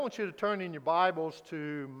I want you to turn in your Bibles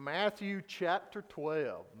to Matthew chapter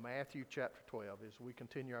 12. Matthew chapter 12. As we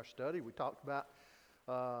continue our study, we talked about,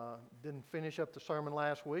 didn't finish up the sermon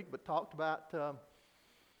last week, but talked about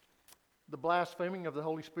the blaspheming of the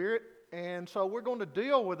Holy Spirit. And so we're going to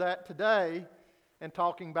deal with that today and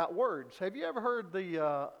talking about words. Have you ever heard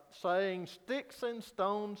the saying, sticks and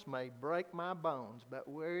stones may break my bones, but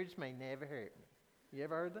words may never hurt me? You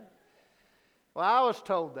ever heard that? Well, I was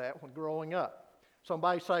told that when growing up.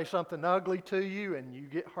 Somebody say something ugly to you and you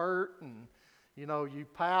get hurt and, you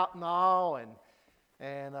pout and all.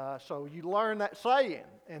 And so you learn that saying.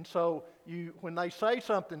 And so when they say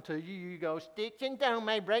something to you, you go, sticks and stones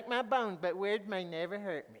may break my bones, but words may never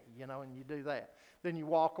hurt me. And you do that. Then you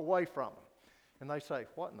walk away from them. And they say,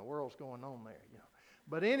 what in the world's going on there?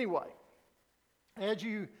 But anyway, as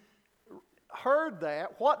you heard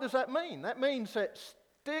that, what does that mean? That means that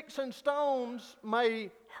sticks and stones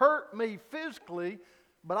may hurt me physically,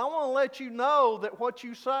 but I want to let you know that what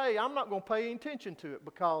you say, I'm not going to pay attention to it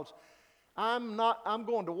because I'm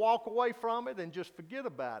going to walk away from it and just forget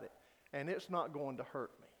about it, and it's not going to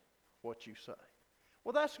hurt me, what you say.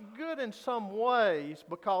 Well, that's good in some ways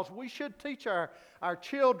because we should teach our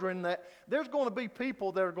children that there's going to be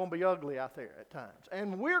people that are going to be ugly out there at times,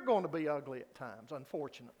 and we're going to be ugly at times,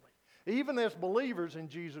 unfortunately, even as believers in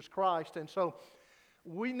Jesus Christ. And so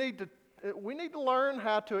we need to learn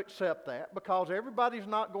how to accept that because everybody's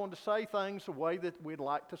not going to say things the way that we'd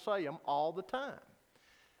like to say them all the time.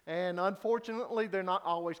 And unfortunately, they're not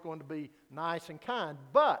always going to be nice and kind.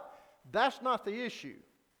 But that's not the issue.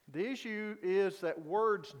 The issue is that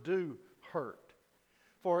words do hurt.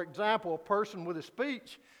 For example, a person with a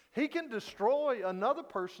speech, he can destroy another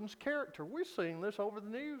person's character. We're seeing this over the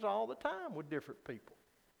news all the time with different people.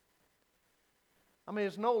 I mean,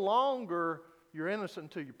 it's no longer you're innocent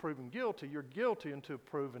until you're proven guilty. You're guilty until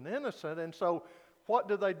proven innocent. And so what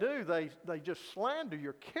do? They just slander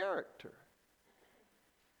your character.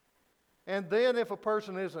 And then if a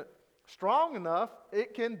person isn't strong enough,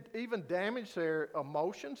 it can even damage their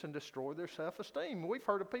emotions and destroy their self-esteem. We've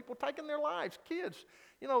heard of people taking their lives, kids,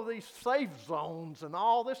 these safe zones and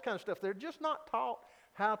all this kind of stuff. They're just not taught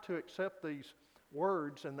how to accept these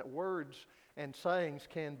words, and that words and sayings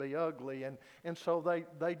can be ugly, and so they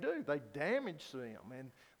damage them,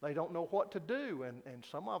 and they don't know what to do, and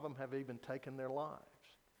some of them have even taken their lives.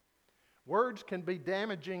 Words can be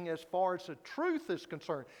damaging as far as the truth is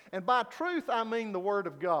concerned, and by truth I mean the Word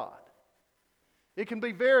of God. It can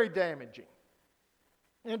be very damaging,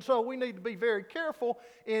 and so we need to be very careful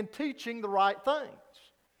in teaching the right things.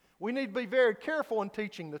 We need to be very careful in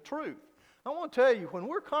teaching the truth. I want to tell you, when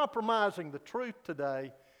we're compromising the truth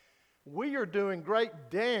today, we are doing great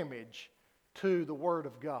damage to the Word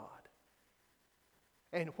of God.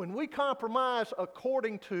 And when we compromise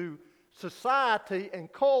according to society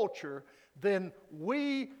and culture, then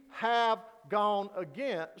we have gone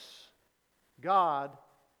against God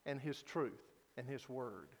and His truth and His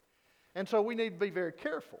Word. And so we need to be very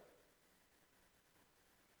careful.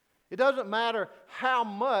 It doesn't matter how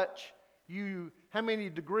many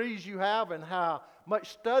degrees you have and how much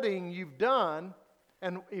studying you've done.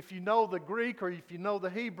 And if you know the Greek or if you know the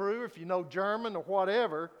Hebrew, if you know German or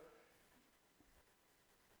whatever,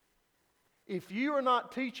 if you are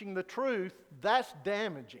not teaching the truth, that's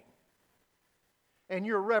damaging. And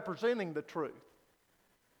you're representing the truth.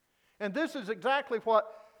 And this is exactly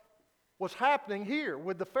what was happening here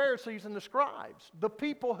with the Pharisees and the scribes. The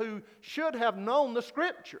people who should have known the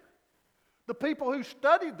Scripture. The people who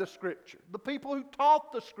studied the Scripture. The people who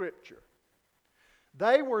taught the Scripture.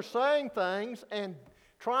 They were saying things and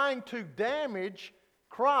trying to damage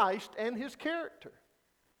Christ and His character.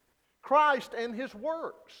 Christ and His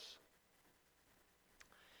works.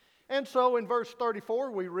 And so in verse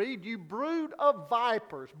 34 we read, you brood of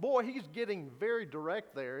vipers. Boy, he's getting very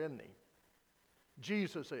direct there, isn't he?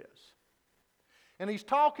 Jesus is. And he's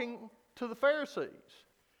talking to the Pharisees.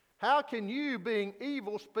 How can you, being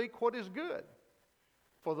evil, speak what is good?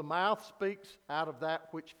 For the mouth speaks out of that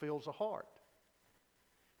which fills the heart.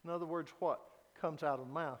 In other words, what comes out of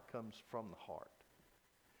the mouth comes from the heart.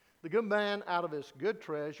 The good man out of his good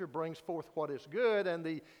treasure brings forth what is good, and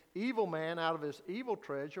the evil man out of his evil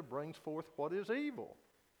treasure brings forth what is evil.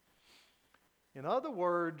 In other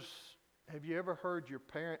words, have you ever heard your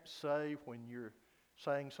parents say when you're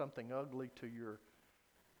saying something ugly to your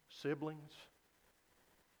siblings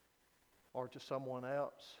or to someone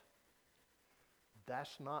else?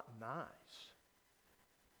 That's not nice.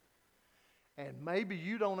 And maybe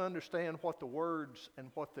you don't understand what the words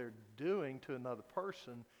and what they're doing to another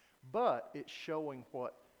person, but it's showing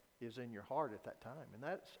what is in your heart at that time. And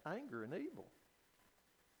that's anger and evil.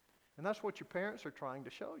 And that's what your parents are trying to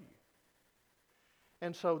show you.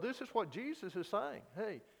 And so this is what Jesus is saying.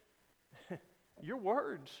 Hey, your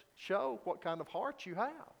words show what kind of heart you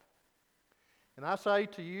have. And I say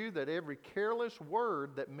to you that every careless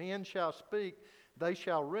word that men shall speak, they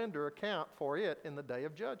shall render account for it in the day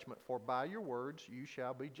of judgment. For by your words you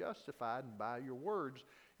shall be justified, and by your words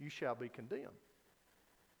you shall be condemned.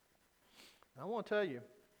 I want to tell you,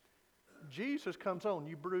 Jesus comes on,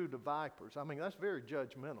 you brood of vipers. I mean, that's very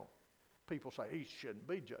judgmental. People say he shouldn't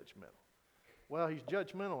be judgmental. Well, he's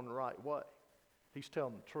judgmental in the right way. He's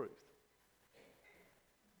telling the truth.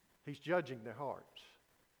 He's judging their hearts.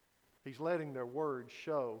 He's letting their words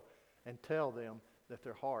show and tell them that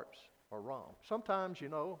their hearts are wrong. Sometimes,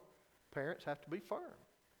 parents have to be firm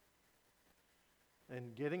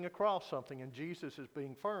in getting across something, and Jesus is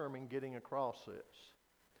being firm in getting across this.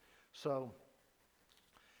 So,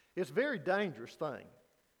 it's a very dangerous thing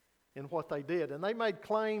in what they did. And they made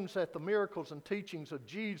claims that the miracles and teachings of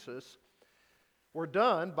Jesus were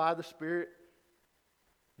done by the Spirit,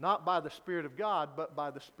 not by the Spirit of God, but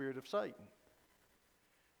by the Spirit of Satan.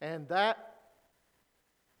 And that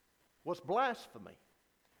was blasphemy.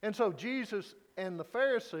 And so Jesus and the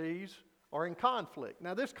Pharisees are in conflict.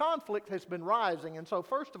 Now this conflict has been rising, and so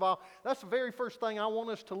first of all, that's the very first thing I want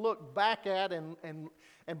us to look back at and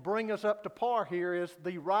bring us up to par here is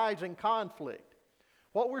the rising conflict.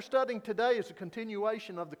 What we're studying today is a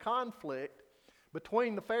continuation of the conflict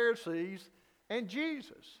between the Pharisees and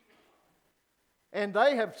Jesus. And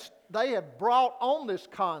they have brought on this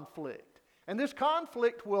conflict. And this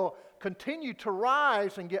conflict will continue to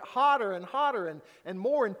rise and get hotter and hotter and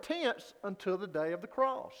more intense until the day of the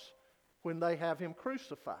cross, when they have him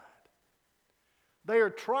crucified. They are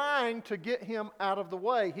trying to get him out of the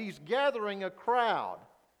way. He's gathering a crowd,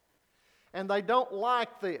 and they don't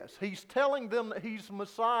like this. He's telling them that he's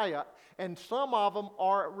Messiah, and some of them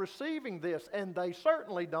are receiving this, and they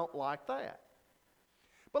certainly don't like that.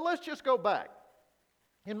 But let's just go back.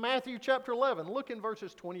 In Matthew chapter 11, look in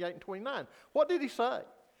verses 28 and 29. What did he say?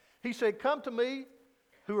 He said, "Come to me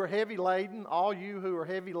who are heavy laden, all you who are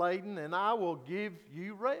heavy laden, and I will give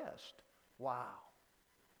you rest." Wow.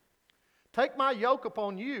 "Take my yoke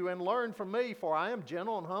upon you and learn from me, for I am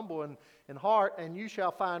gentle and humble in heart, and you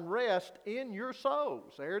shall find rest in your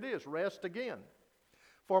souls." There it is, rest again.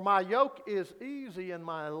 "For my yoke is easy and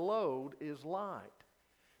my load is light."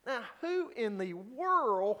 Now, who in the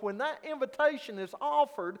world, when that invitation is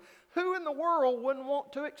offered, who in the world wouldn't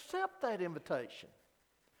want to accept that invitation?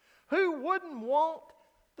 Who wouldn't want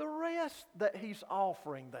the rest that he's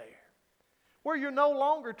offering there? Where you're no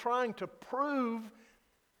longer trying to prove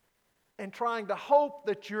and trying to hope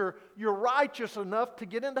that you're righteous enough to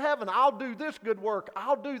get into heaven. I'll do this good work.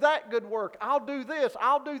 I'll do that good work. I'll do this.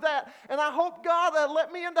 I'll do that. And I hope God will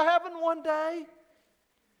let me into heaven one day.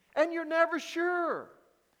 And you're never sure.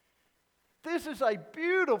 This is a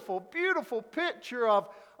beautiful, beautiful picture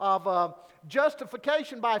of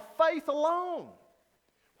justification by faith alone,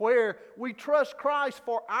 where we trust Christ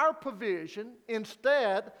for our provision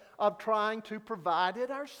instead of trying to provide it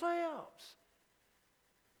ourselves.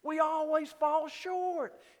 We always fall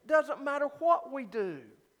short. It doesn't matter what we do.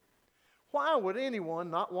 Why would anyone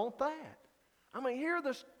not want that? I mean, here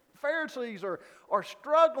the Pharisees are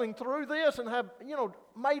struggling through this and have,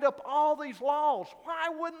 made up all these laws. Why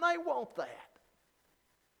wouldn't they want that?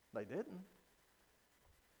 They didn't.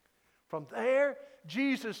 From there,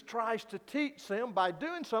 Jesus tries to teach them by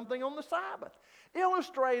doing something on the Sabbath,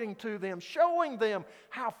 illustrating to them, showing them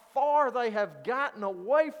how far they have gotten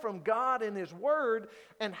away from God and His Word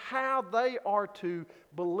and how they are to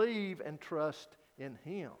believe and trust in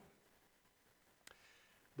Him.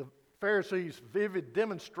 The Pharisees' vivid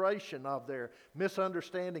demonstration of their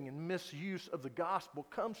misunderstanding and misuse of the gospel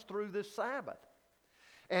comes through this Sabbath.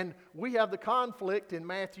 And we have the conflict in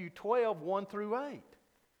Matthew 12, 1 through 8.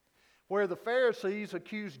 Where the Pharisees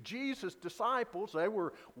accused Jesus' disciples. They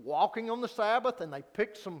were walking on the Sabbath and they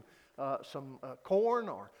picked some corn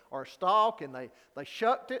or stalk and they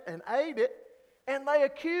shucked it and ate it, and they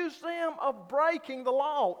accused them of breaking the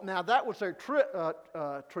law. Now that was their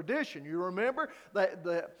tradition. You remember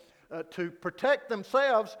that to protect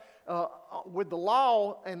themselves with the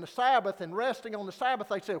law and the Sabbath and resting on the Sabbath,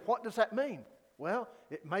 they said, what does that mean? Well,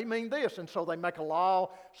 it may mean this, and so they make a law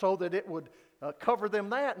so that it would cover them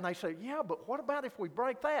that. And they say, yeah, but what about if we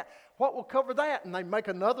break that? What will cover that? And they make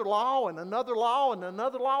another law and another law and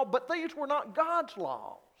another law. But these were not God's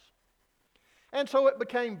laws. And so it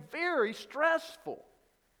became very stressful.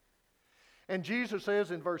 And Jesus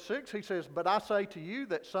says in verse 6, He says, "But I say to you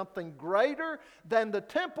that something greater than the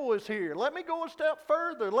temple is here." Let me go a step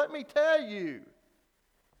further. Let me tell you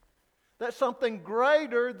that something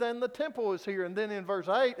greater than the temple is here. And then in verse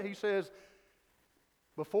 8, he says,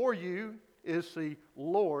 before you is the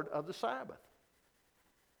Lord of the Sabbath.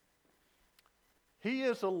 He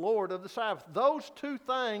is the Lord of the Sabbath. Those two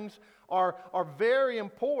things are very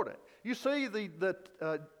important. You see,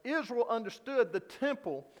 Israel understood the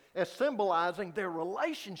temple as symbolizing their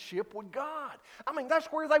relationship with God. I mean, that's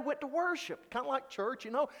where they went to worship, kind of like church,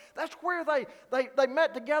 you know. That's where they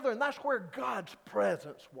met together, and that's where God's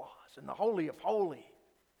presence was, in the Holy of Holies,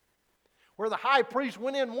 where the high priest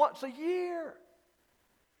went in once a year.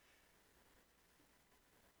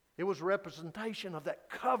 It was a representation of that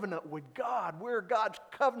covenant with God. We're God's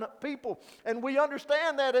covenant people, and we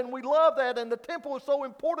understand that, and we love that, and the temple is so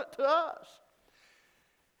important to us.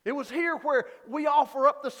 It was here where we offer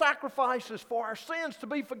up the sacrifices for our sins to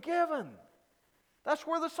be forgiven. That's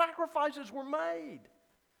where the sacrifices were made.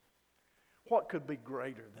 What could be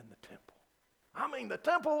greater than the temple? I mean, the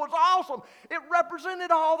temple was awesome. It represented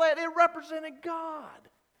all that. It represented God.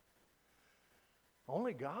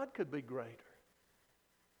 Only God could be greater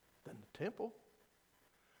than the temple.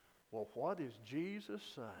 Well, what is Jesus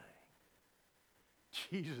saying?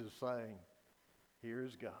 Jesus is saying, here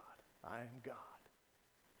is God. I am God.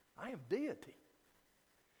 I am deity.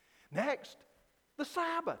 Next, the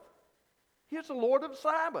Sabbath. He is the Lord of the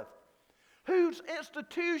Sabbath. Whose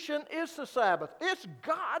institution is the Sabbath? It's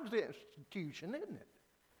God's institution, isn't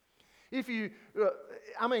it?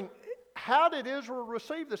 How did Israel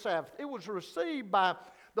receive the Sabbath? It was received by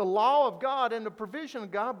the law of God and the provision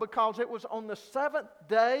of God because it was on the seventh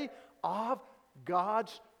day of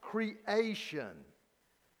God's creation.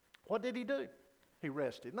 What did he do? He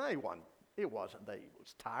rested. No, it wasn't that he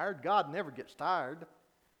was tired. God never gets tired.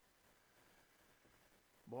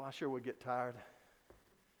 Boy, I sure would get tired.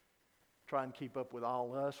 Try and keep up with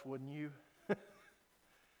all us, wouldn't you?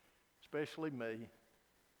 Especially me.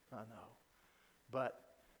 I know. But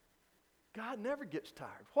God never gets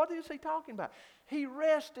tired. What is he talking about? He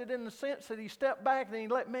rested in the sense that he stepped back and he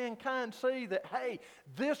let mankind see that, hey,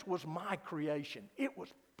 this was my creation. It was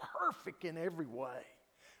perfect in every way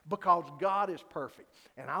because God is perfect.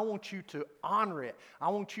 And I want you to honor it. I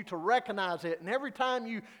want you to recognize it. And every time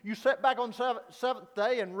you sit back on the seventh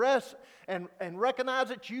day and rest and recognize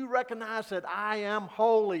it, you recognize that I am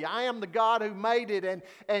holy. I am the God who made it,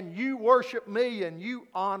 and you worship me and you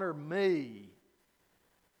honor me.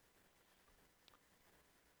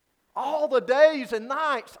 All the days and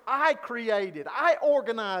nights I created. I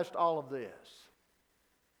organized all of this.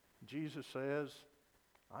 Jesus says,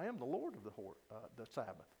 I am the Lord of the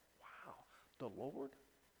Sabbath. Wow, the Lord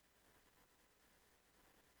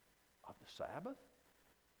of the Sabbath?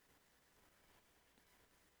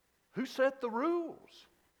 Who set the rules?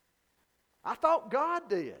 I thought God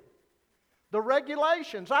did. The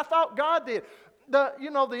regulations, I thought God did.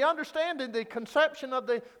 The understanding, the conception of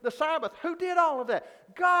the Sabbath. Who did all of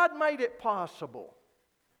that? God made it possible.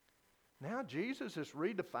 Now Jesus is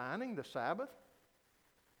redefining the Sabbath.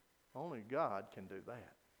 Only God can do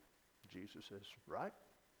that. Jesus says, right?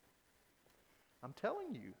 I'm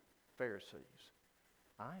telling you, Pharisees,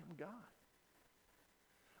 I am God.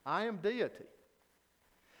 I am deity.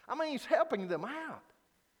 I mean, he's helping them out.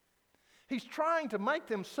 He's trying to make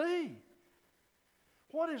them see.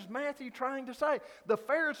 What is Matthew trying to say? The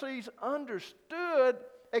Pharisees understood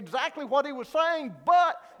exactly what he was saying,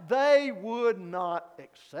 but they would not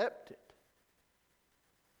accept it.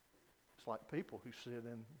 It's like people who sit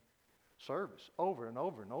in service over and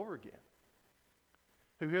over and over again,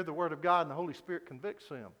 who hear the Word of God and the Holy Spirit convicts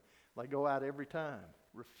them. They go out every time,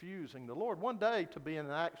 refusing the Lord. One day to be in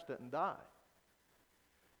an accident and die.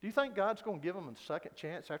 Do you think God's going to give them a second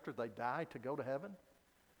chance after they die to go to heaven?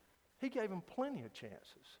 He gave them plenty of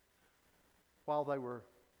chances while they were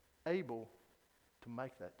able to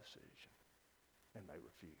make that decision. And they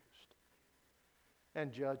refused.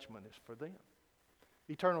 And judgment is for them.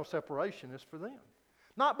 Eternal separation is for them.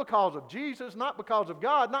 Not because of Jesus, not because of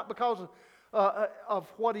God, not because of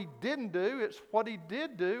what he didn't do. It's what he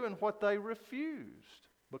did do and what they refused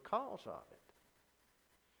because of it.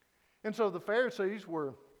 And so the Pharisees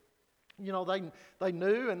were, they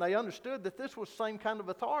knew and they understood that this was the same kind of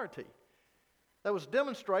authority that was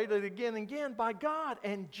demonstrated again and again by God.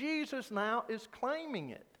 And Jesus now is claiming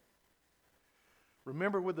it.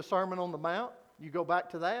 Remember with the Sermon on the Mount? You go back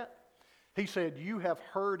to that. He said, you have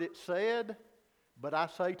heard it said, but I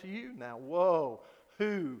say to you. Now, whoa,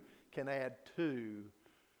 who can add to,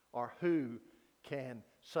 or who can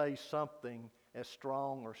say something as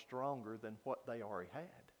strong or stronger than what they already had?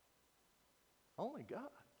 Only God.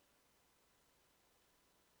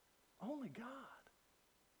 Only God.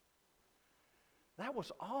 That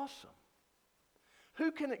was awesome.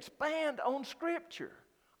 Who can expand on Scripture?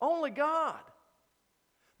 Only God.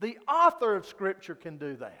 The author of Scripture can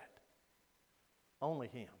do that. Only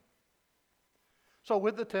Him. So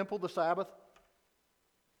with the temple, the Sabbath,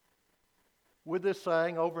 with this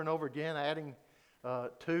saying over and over again, adding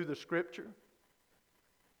to the Scripture,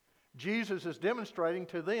 Jesus is demonstrating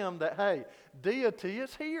to them that, hey, deity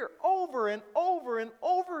is here. Over and over and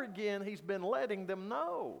over again, He's been letting them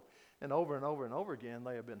know. And over and over again,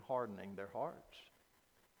 they have been hardening their hearts.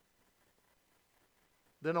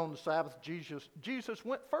 Then on the Sabbath, Jesus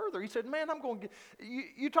went further. He said, man, I'm going to get...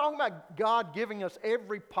 You talking about God giving us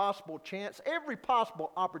every possible chance, every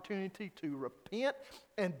possible opportunity to repent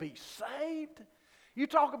and be saved? You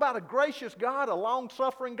talk about a gracious God, a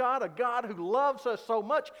long-suffering God, a God who loves us so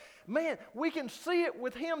much. Man, we can see it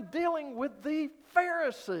with Him dealing with the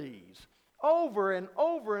Pharisees over and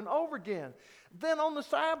over and over again. Then on the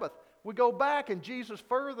Sabbath, we go back and Jesus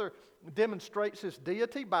further demonstrates His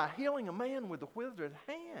deity by healing a man with a withered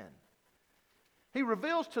hand. He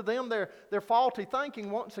reveals to them their faulty thinking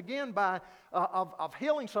once again by of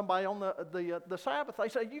healing somebody on the Sabbath. They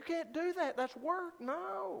say, you can't do that. That's work.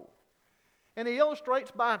 No. And He illustrates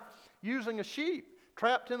by using a sheep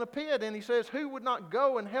trapped in a pit. And He says, who would not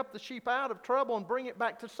go and help the sheep out of trouble and bring it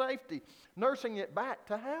back to safety, nursing it back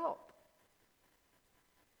to health?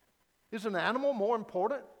 Is an animal more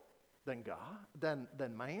important than God,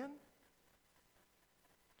 than man?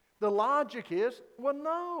 The logic is, well,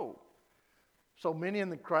 no. So many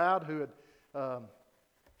in the crowd who had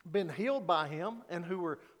been healed by Him and who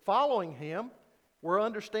were following Him were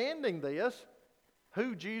understanding this,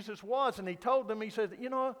 who Jesus was. And He told them, He said,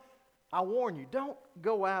 you know, I warn you, don't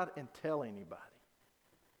go out and tell anybody.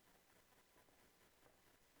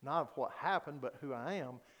 Not of what happened, but who I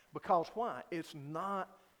am. Because why? It's not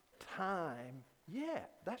time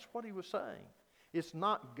yet. That's what He was saying. It's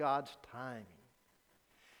not God's timing.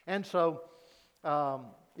 And so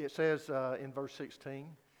it says in verse 16,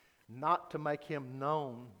 not to make Him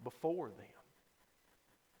known before them,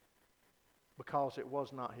 because it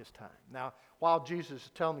was not His time. Now, while Jesus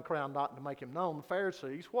is telling the crowd not to make Him known, the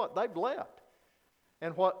Pharisees, what? They've left.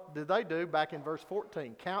 And what did they do back in verse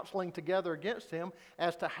 14? Counseling together against Him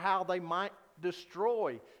as to how they might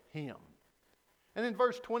destroy Him. And in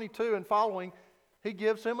verse 22 and following, He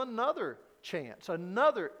gives them another chance,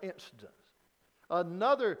 another incident,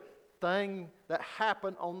 another thing that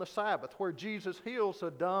happened on the Sabbath where Jesus heals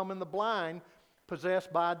the dumb and the blind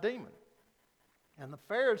possessed by a demon. And the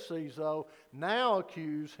Pharisees, though, now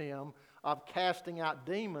accuse Him of casting out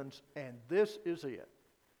demons, and this is it.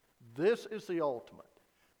 This is the ultimate.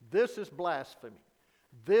 This is blasphemy.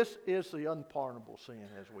 This is the unpardonable sin,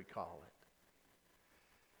 as we call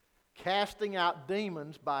it. Casting out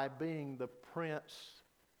demons by being the prince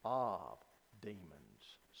of demons,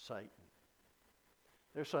 Satan.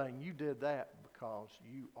 They're saying you did that because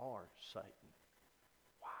you are Satan.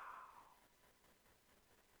 Wow.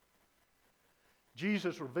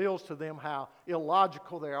 Jesus reveals to them how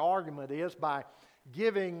illogical their argument is by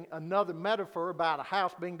giving another metaphor about a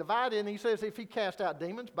house being divided. And He says if He cast out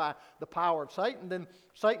demons by the power of Satan, then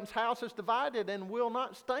Satan's house is divided and will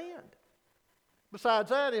not stand. Besides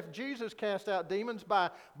that, if Jesus cast out demons by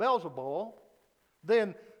Beelzebul,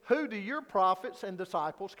 then who do your prophets and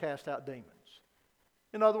disciples cast out demons?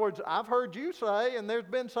 In other words, I've heard you say, and there's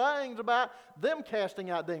been sayings about them casting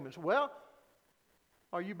out demons. Well,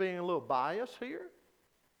 are you being a little biased here?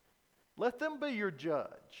 Let them be your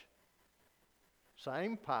judge.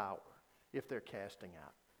 Same power if they're casting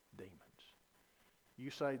out demons.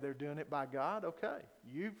 You say they're doing it by God? Okay,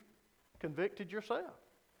 you've convicted yourself.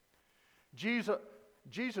 Jesus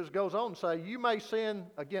goes on to say, you may sin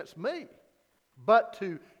against me, but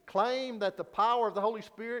to claim that the power of the Holy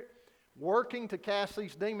Spirit working to cast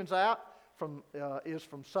these demons out is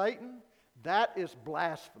from Satan, that is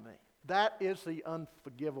blasphemy. That is the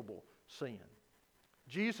unforgivable sin.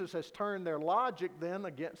 Jesus has turned their logic then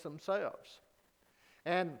against themselves.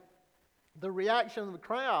 And the reaction of the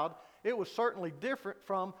crowd, it was certainly different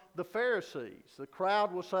from the Pharisees. The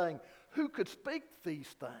crowd was saying, who could speak these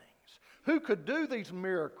things? Who could do these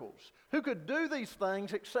miracles? Who could do these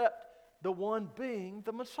things except the one being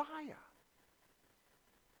the Messiah?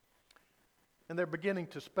 And they're beginning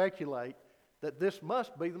to speculate that this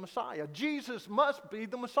must be the Messiah. Jesus must be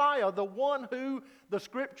the Messiah, the one who the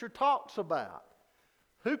Scripture talks about.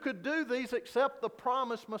 Who could do these except the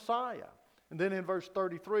promised Messiah? And then in verse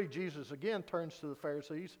 33, Jesus again turns to the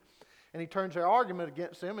Pharisees and He turns their argument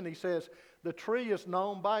against them and He says, the tree is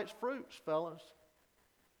known by its fruits, fellas.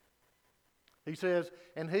 He says,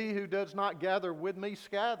 and he who does not gather with me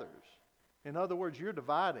scatters. In other words, you're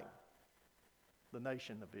dividing the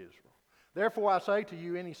nation of Israel. Therefore I say to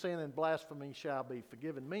you, any sin and blasphemy shall be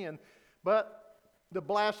forgiven men, but the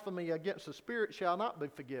blasphemy against the Spirit shall not be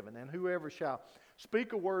forgiven. And whoever shall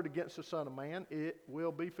speak a word against the Son of Man, it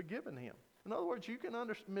will be forgiven him. In other words, you can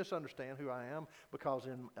misunderstand who I am because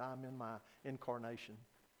I'm in my incarnated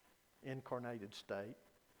state.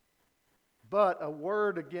 But a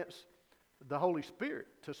word against the Holy Spirit,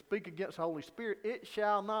 to speak against the Holy Spirit, it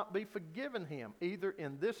shall not be forgiven him, either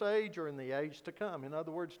in this age or in the age to come. In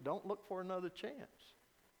other words, don't look for another chance.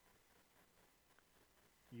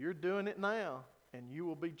 You're doing it now, and you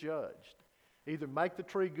will be judged. Either make the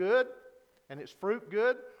tree good, and its fruit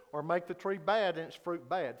good, or make the tree bad, and its fruit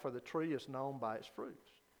bad, for the tree is known by its fruits.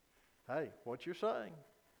 Hey, what you're saying,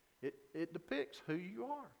 it depicts who you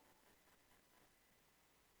are,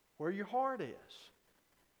 where your heart is.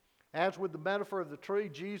 As with the metaphor of the tree,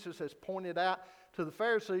 Jesus has pointed out to the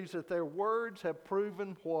Pharisees that their words have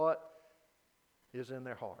proven what is in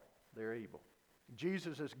their heart. They're evil.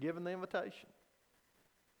 Jesus has given the invitation.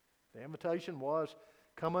 The invitation was,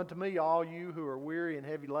 come unto me, all you who are weary and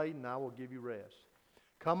heavy laden, and I will give you rest.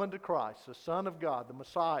 Come unto Christ, the Son of God, the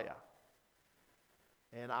Messiah,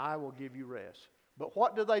 and I will give you rest. But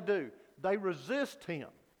what do? They resist Him.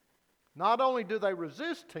 Not only do they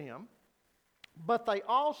resist Him, but they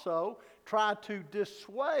also try to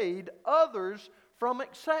dissuade others from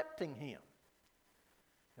accepting Him.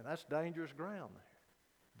 And that's dangerous ground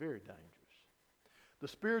there. Very dangerous. The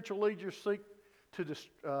spiritual leaders seek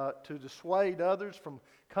to dissuade others from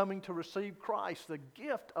coming to receive Christ, the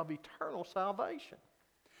gift of eternal salvation.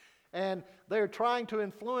 And they're trying to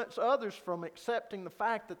influence others from accepting the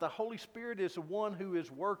fact that the Holy Spirit is the one who is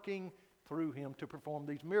working through him to perform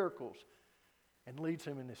these miracles and leads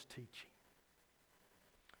him in his teaching.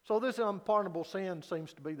 So this unpardonable sin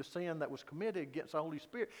seems to be the sin that was committed against the Holy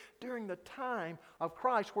Spirit during the time of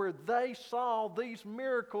Christ, where they saw these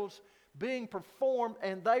miracles being performed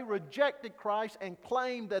and they rejected Christ and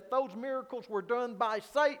claimed that those miracles were done by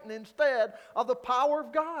Satan instead of the power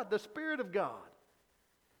of God, the Spirit of God.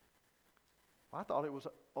 I thought it was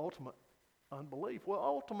ultimate unbelief. Well,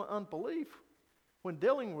 ultimate unbelief when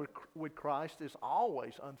dealing with Christ is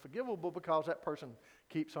always unforgivable, because that person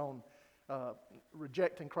keeps on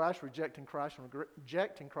rejecting Christ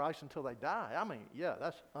until they die. I mean, yeah,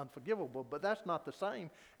 that's unforgivable, but that's not the same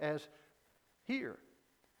as here.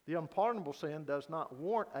 The unpardonable sin does not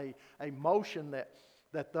warrant a motion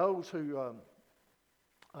that those who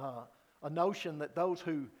a notion that those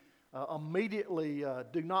who immediately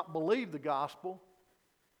do not believe the gospel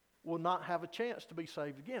will not have a chance to be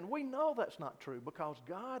saved again. We know that's not true, because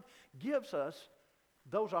God gives us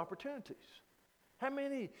those opportunities. How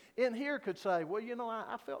many in here could say, well, you know,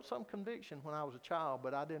 I felt some conviction when I was a child,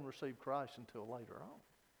 but I didn't receive Christ until later on?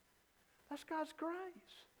 That's God's grace.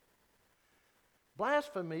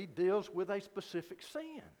 Blasphemy deals with a specific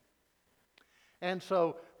sin. And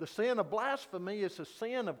so the sin of blasphemy is the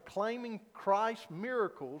sin of claiming Christ's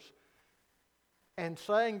miracles and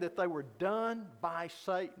saying that they were done by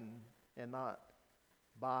Satan and not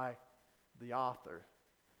by the author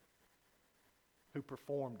who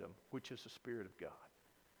performed them, which is the Spirit of God.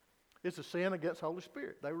 It's a sin against the Holy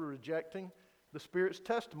Spirit. They were rejecting the Spirit's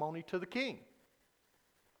testimony to the king,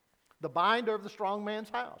 the binder of the strong man's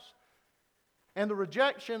house. And the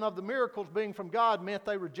rejection of the miracles being from God meant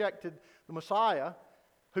they rejected the Messiah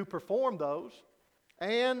who performed those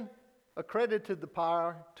and accredited the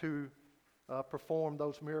power to perform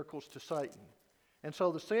those miracles to Satan. And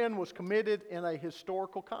so the sin was committed in a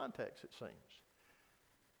historical context, it seems.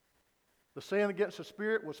 The sin against the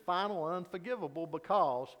Spirit was final and unforgivable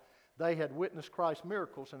because they had witnessed Christ's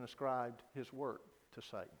miracles and ascribed his work to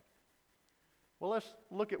Satan. Well, let's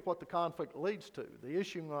look at what the conflict leads to, the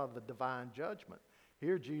issuing of the divine judgment.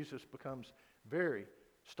 Here Jesus becomes very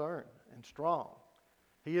stern and strong.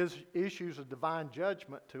 He issues a divine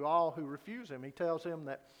judgment to all who refuse him. He tells them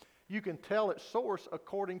that you can tell its source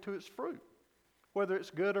according to its fruit, whether it's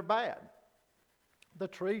good or bad. The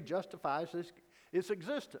tree justifies its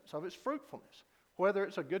existence of its fruitfulness. Whether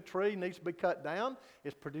it's a good tree, needs to be cut down,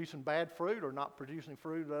 it's producing bad fruit or not producing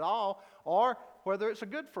fruit at all, or whether it's a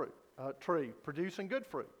good tree producing good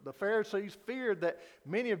fruit. The Pharisees feared that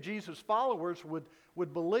many of Jesus' followers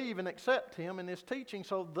would believe and accept him and his teaching,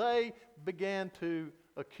 so they began to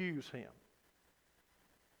accuse him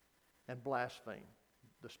and blaspheme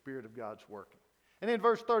the Spirit of God's working. And in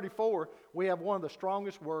verse 34, we have one of the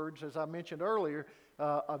strongest words, as I mentioned earlier,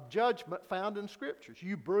 of judgment found in Scriptures.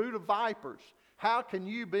 You brood of vipers, how can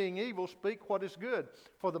you, being evil, speak what is good?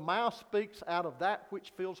 For the mouth speaks out of that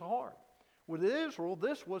which fills the heart. With Israel,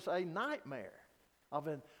 this was a nightmare of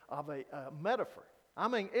a metaphor. I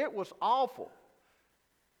mean, it was awful.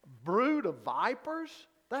 Brood of vipers?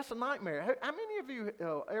 That's a nightmare. How many of you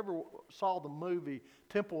ever saw the movie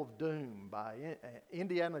Temple of Doom by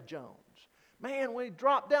Indiana Jones? Man, when he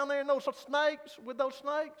dropped down there in those snakes, with those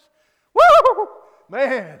snakes, woo!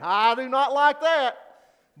 Man, I do not like that.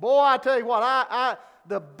 Boy, I tell you what,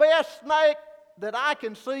 the best snake that I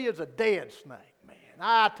can see is a dead snake, man.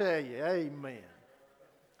 I tell you, amen.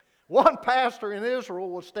 One pastor in Israel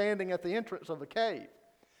was standing at the entrance of a cave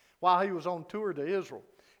while he was on tour to Israel.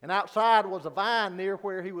 And outside was a vine near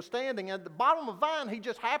where he was standing. At the bottom of the vine, he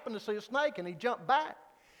just happened to see a snake, and he jumped back.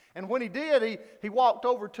 And when he did, he walked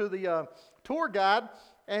over to the tour guide,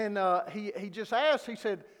 and he just asked, he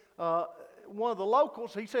said, one of the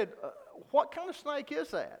locals, he said, what kind of snake is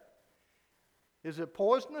that? Is it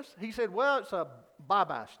poisonous? He said, well, it's a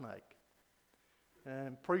bye-bye snake.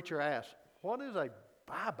 And preacher asked, what is a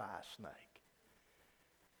bye-bye snake?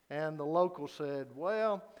 And the local said,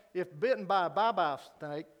 well, if bitten by a bye-bye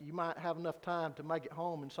snake, you might have enough time to make it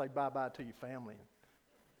home and say bye-bye to your family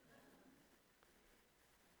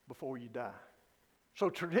before you die. So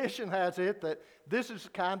tradition has it that this is the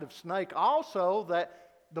kind of snake also that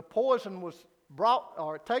the poison was brought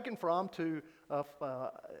or taken from to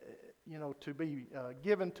be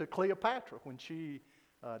given to Cleopatra when she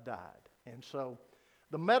died. And so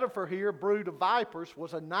the metaphor here, brood of vipers,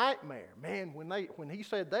 was a nightmare. Man, when he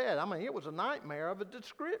said that, I mean, it was a nightmare of a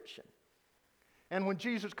description. And when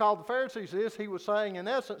Jesus called the Pharisees this, he was saying, in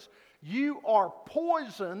essence, you are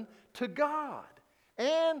poison to God,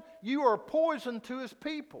 and you are poison to his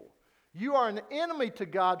people. You are an enemy to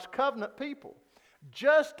God's covenant people.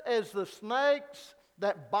 Just as the snakes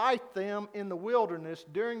that bite them in the wilderness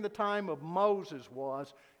during the time of Moses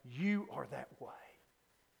was, you are that way.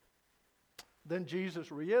 Then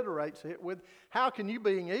Jesus reiterates it with, how can you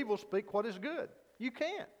being evil speak what is good? You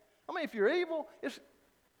can't. I mean, if you're evil,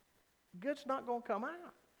 good's not going to come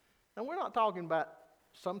out. And we're not talking about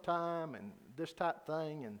sometime and this type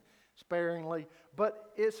thing and sparingly,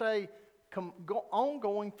 but it's a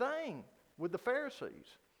ongoing thing with the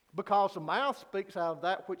Pharisees, because the mouth speaks out of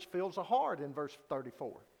that which fills the heart in verse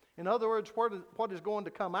 34. In other words, what is going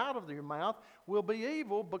to come out of your mouth will be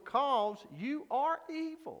evil because you are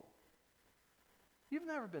evil. You've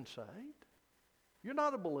never been saved. You're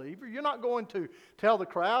not a believer. You're not going to tell the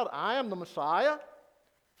crowd, I am the Messiah.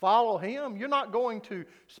 Follow him. You're not going to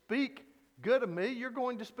speak good of me. You're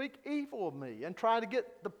going to speak evil of me and try to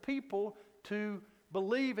get the people to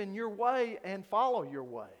believe in your way and follow your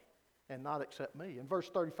way and not accept me. In verse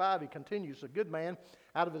 35, he continues, a good man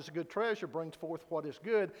out of his good treasure brings forth what is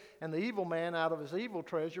good, and the evil man out of his evil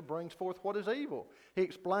treasure brings forth what is evil. He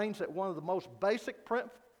explains that one of the most basic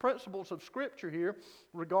principles of Scripture here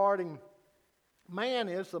regarding man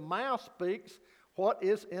is the mouth speaks what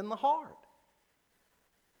is in the heart.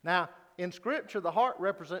 Now, in Scripture, the heart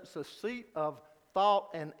represents the seat of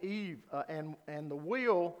thought and the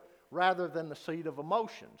will rather than the seat of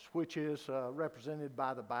emotions, which is represented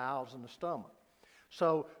by the bowels and the stomach.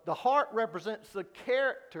 So the heart represents the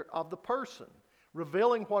character of the person,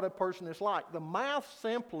 revealing what a person is like. The mouth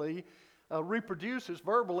simply reproduces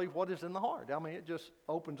verbally what is in the heart. I mean, it just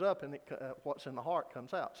opens up and what's in the heart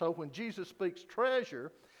comes out. So when Jesus speaks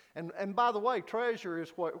treasure, and by the way, treasure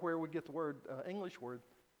is where we get the word, English word,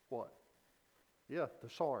 what? Yeah,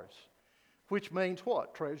 thesaurus, which means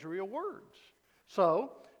what? Treasury of words.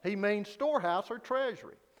 So he means storehouse or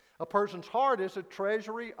treasury. A person's heart is a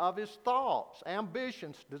treasury of his thoughts,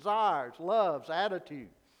 ambitions, desires, loves, attitude,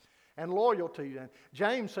 and loyalty. And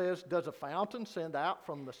James says, does a fountain send out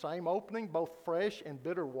from the same opening both fresh and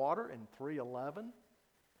bitter water in 3:11?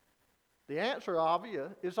 The answer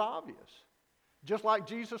is obvious. Just like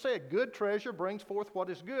Jesus said, good treasure brings forth what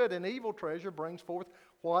is good, and evil treasure brings forth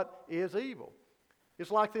what is evil. It's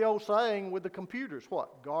like the old saying with the computers,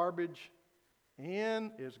 what? Garbage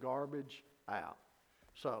in is garbage out.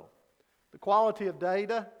 So, the quality of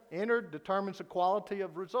data entered determines the quality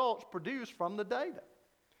of results produced from the data.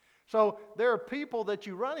 So, there are people that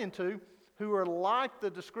you run into who are like the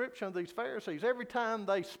description of these Pharisees. Every time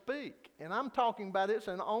they speak, and I'm talking about it's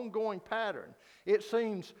an ongoing pattern, it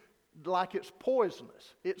seems like it's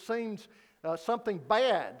poisonous. It seems something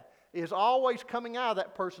bad is always coming out of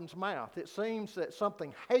that person's mouth. It seems that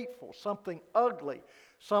something hateful, something ugly,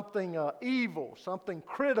 something evil, something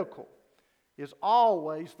critical is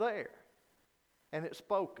always there. And it's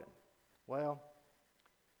spoken. Well,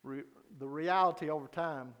 the reality over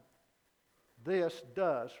time, this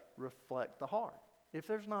does reflect the heart. If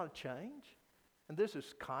there's not a change, and this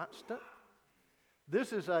is constant,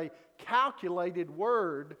 this is a calculated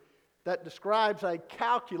word that describes a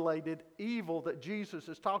calculated evil that Jesus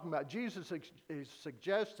is talking about. Jesus is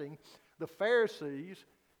suggesting the Pharisees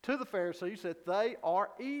to the Pharisees that they are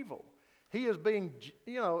evil. He is being,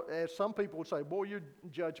 as some people would say, boy, you're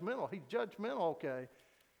judgmental. He's judgmental, okay,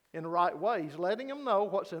 in the right way. He's letting them know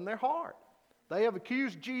what's in their heart. They have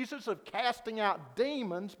accused Jesus of casting out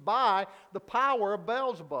demons by the power of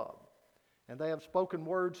Beelzebub. And they have spoken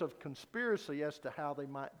words of conspiracy as to how they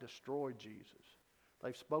might destroy Jesus.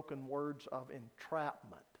 They've spoken words of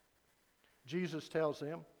entrapment. Jesus tells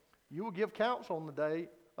them, you will give counsel on the day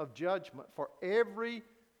of judgment for every,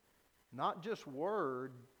 not just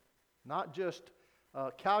word, not just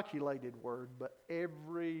calculated word, but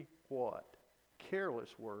every what? Careless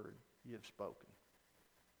word you've spoken.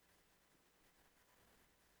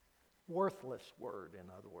 Worthless word, in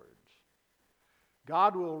other words.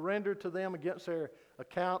 God will render to them against their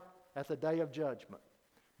account at the day of judgment.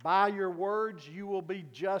 By your words you will be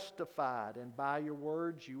justified, and by your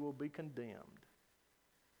words you will be condemned.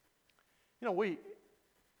 We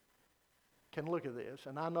can look at this,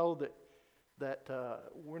 and I know that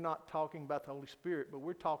we're not talking about the Holy Spirit, but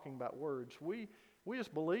we're talking about words. We as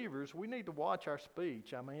believers, we need to watch our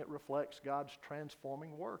speech. I mean, it reflects God's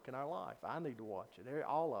transforming work in our life. I need to watch it.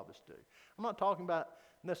 All of us do. I'm not talking about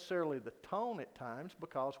necessarily the tone at times,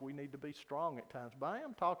 because we need to be strong at times, but I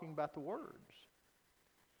am talking about the words.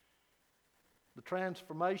 The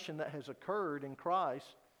transformation that has occurred in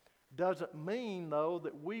Christ doesn't mean, though,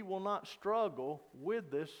 that we will not struggle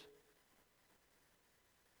with this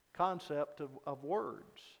concept of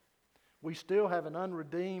words. We still have an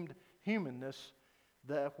unredeemed humanness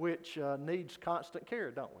which needs constant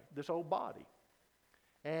care, don't we? This old body.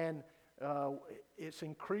 And it's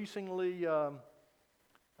increasingly,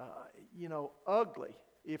 ugly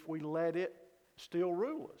if we let it still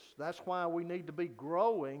rule us. That's why we need to be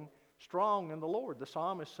growing strong in the Lord. The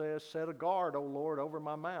psalmist says, set a guard, O Lord, over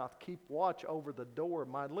my mouth. Keep watch over the door of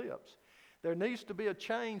my lips. There needs to be a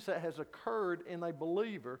change that has occurred in a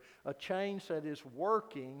believer, a change that is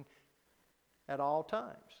working at all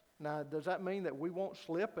times. Now, does that mean that we won't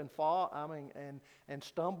slip and fall, and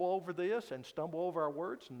stumble over this and stumble over our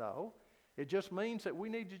words? No. It just means that we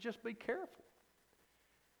need to just be careful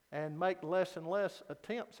and make less and less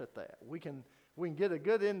attempts at that. We can get a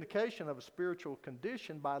good indication of a spiritual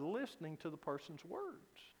condition by listening to the person's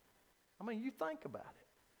words. I mean, you think about it.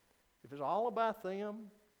 If it's all about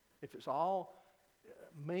them, if it's all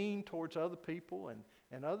mean towards other people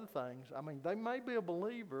and other things, I mean, they may be a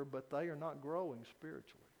believer, but they are not growing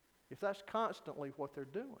spiritually. If that's constantly what they're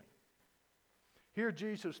doing. Here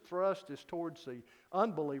Jesus' thrust is towards the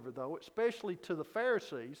unbeliever, though, especially to the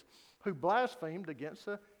Pharisees who blasphemed against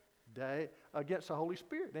the Holy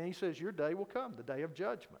Spirit. And he says, your day will come, the day of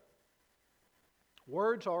judgment.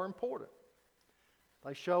 Words are important.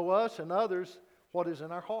 They show us and others what is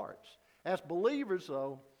in our hearts. As believers,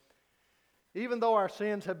 though, even though our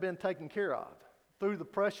sins have been taken care of through the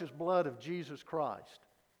precious blood of Jesus Christ,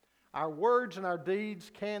 our words and our deeds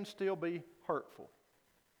can still be hurtful.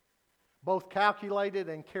 Both calculated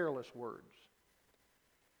and careless words.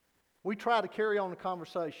 We try to carry on the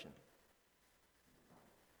conversation.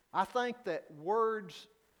 I think that words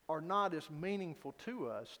are not as meaningful to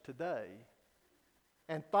us today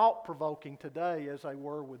and thought-provoking today as they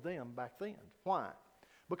were with them back then. Why?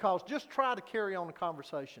 Because just try to carry on the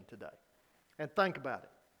conversation today and think about it.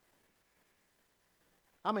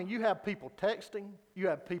 I mean, you have people texting, you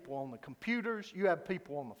have people on the computers, you have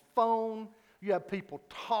people on the phone, you have people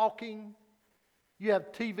talking, you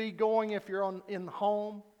have TV going if you're in the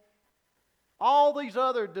home. All these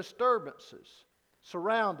other disturbances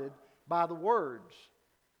surrounded by the words.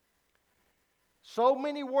 So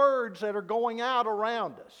many words that are going out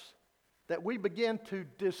around us that we begin to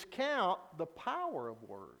discount the power of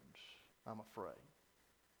words, I'm afraid.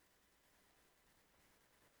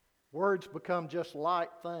 Words become just light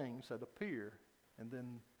things that appear and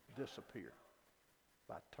then disappear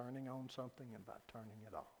by turning on something and by turning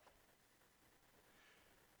it off.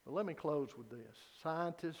 But let me close with this.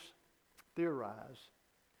 Scientists theorize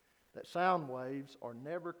that sound waves are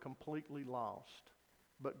never completely lost,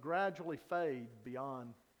 but gradually fade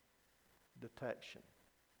beyond detection.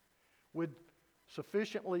 With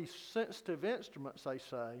sufficiently sensitive instruments, they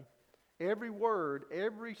say, every word,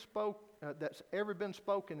 that's ever been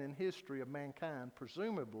spoken in history of mankind,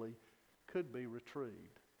 presumably could be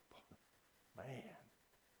retrieved. Man.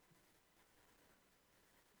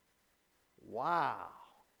 Wow.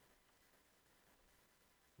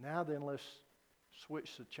 Now then, let's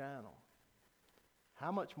switch the channel.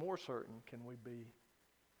 How much more certain can we be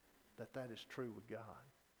that that is true with God?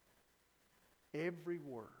 Every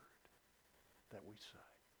word that we say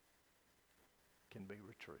can be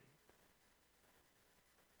retrieved.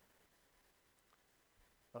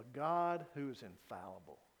 A God who is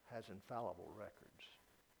infallible has infallible records.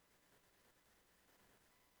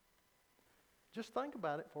 Just think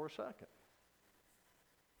about it for a second.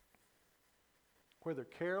 Whether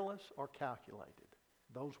careless or calculated,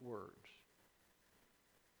 those words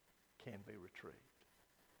can be retrieved.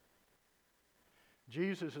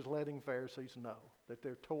 Jesus is letting Pharisees know that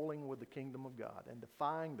they're toiling with the kingdom of God and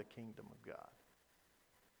defying the kingdom of God.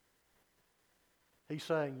 He's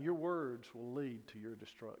saying your words will lead to your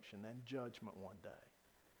destruction and judgment one day.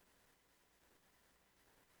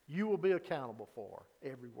 You will be accountable for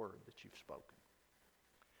every word that you've spoken.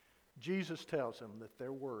 Jesus tells them that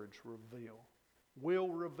their words will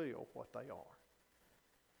reveal what they are.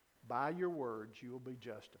 By your words you will be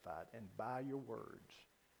justified, and by your words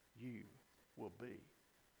you will be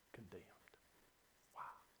condemned. Wow.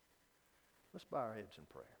 Let's bow our heads in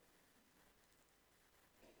prayer.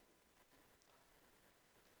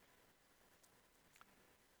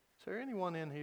 Is there anyone in here